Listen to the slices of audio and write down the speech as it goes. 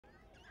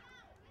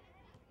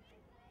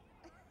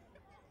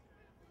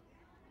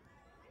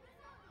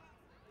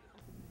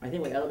I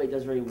think what Elevate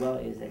does very well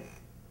is that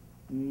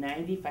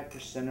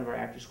 95% of our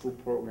after-school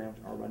programs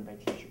are run by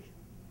teachers.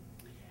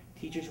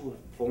 Teachers who have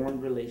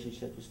formed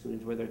relationships with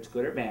students, whether it's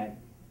good or bad,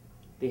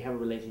 they have a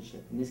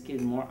relationship. And this kid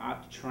is more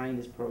apt to trying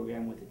this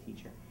program with a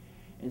teacher.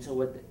 And so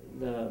what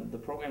the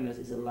program does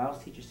is it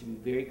allows teachers to be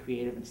very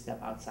creative and step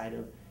outside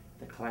of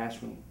the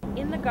classroom.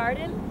 In the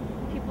garden,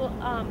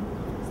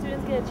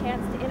 students get a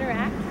chance to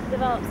interact,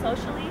 develop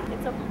socially.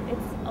 It's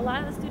a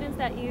lot of the students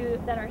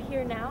that are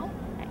here now,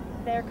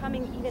 they're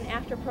coming even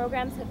after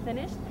programs have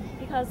finished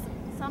because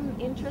some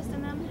interest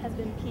in them has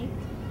been piqued.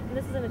 And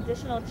this is an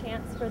additional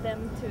chance for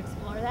them to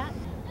explore that.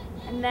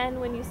 And then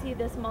when you see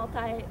this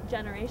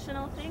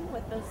multi-generational thing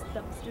with the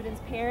students'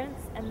 parents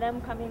and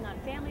them coming on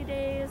family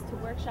days to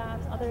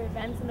workshops, other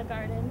events in the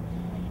garden,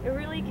 it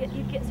really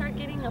start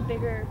getting a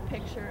bigger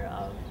picture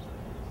of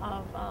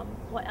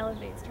what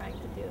Elevate's trying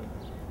to do.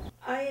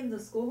 I am the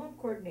school home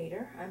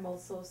coordinator. I'm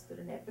also a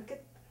student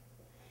advocate,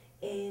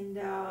 and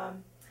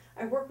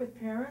I work with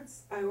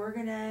parents. I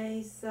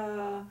organize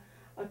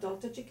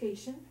adult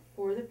education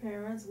for the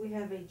parents. We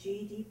have a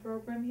GED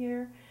program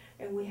here,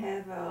 and we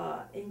have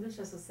English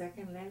as a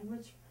second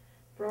language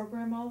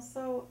program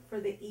also for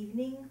the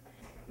evening.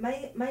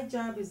 My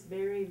job is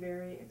very,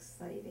 very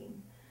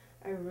exciting.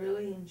 I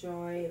really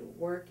enjoy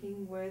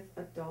working with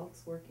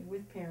adults, working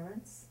with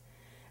parents,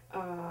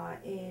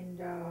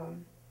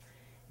 and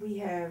we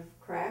have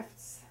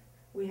crafts,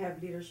 we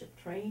have leadership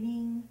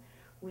training,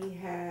 we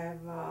have,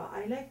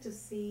 I like to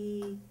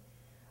see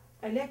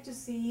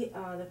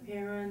the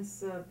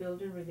parents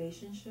building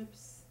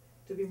relationships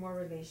to be more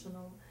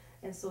relational.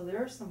 And so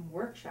there are some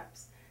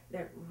workshops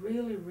that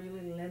really,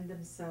 really lend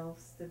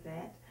themselves to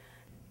that.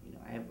 You know,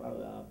 I have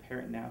a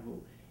parent now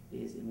who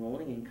is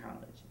enrolling in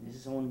college. And this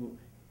is someone who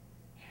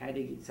had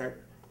to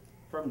start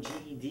from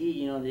GED,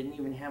 you know, they didn't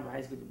even have a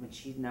high school, but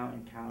she's now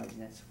in college,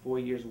 and that's 4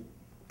 years of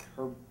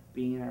her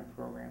being in our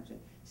programs and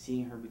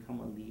seeing her become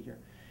a leader.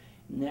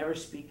 Never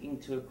speaking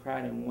to a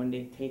crowd, and one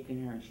day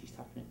taking her and she's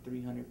talking to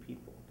 300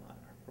 people about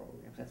our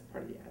programs. That's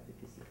part of the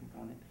advocacy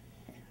component.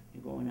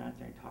 You're going out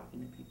there and talking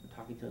to people,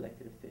 talking to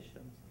elected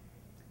officials,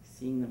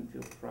 seeing them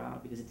feel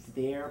proud because it's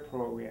their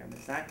program.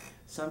 It's not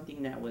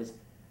something that was,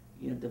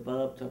 you know,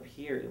 developed up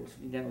here. It was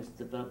something that was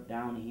developed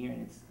down here,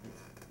 and it's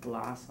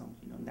blossomed.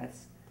 You know, and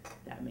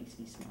that makes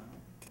me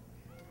smile.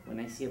 When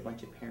I see a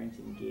bunch of parents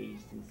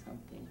engaged in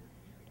something,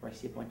 or I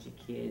see a bunch of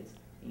kids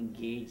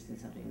engaged in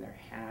something, they're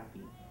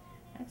happy.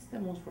 That's the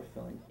most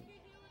fulfilling thing.